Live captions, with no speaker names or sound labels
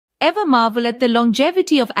Ever marvel at the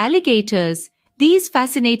longevity of alligators? These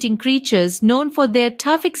fascinating creatures, known for their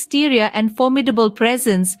tough exterior and formidable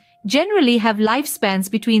presence, generally have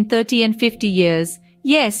lifespans between 30 and 50 years.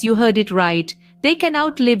 Yes, you heard it right. They can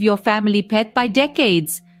outlive your family pet by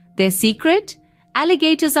decades. Their secret?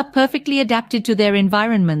 Alligators are perfectly adapted to their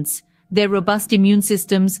environments. Their robust immune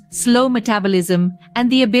systems, slow metabolism,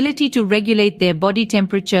 and the ability to regulate their body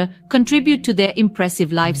temperature contribute to their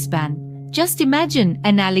impressive lifespan. Just imagine,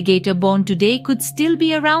 an alligator born today could still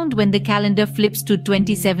be around when the calendar flips to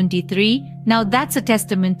 2073. Now that's a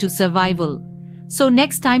testament to survival. So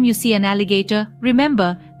next time you see an alligator,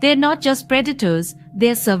 remember, they're not just predators,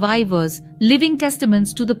 they're survivors, living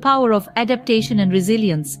testaments to the power of adaptation and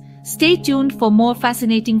resilience. Stay tuned for more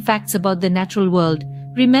fascinating facts about the natural world.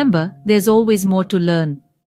 Remember, there's always more to learn.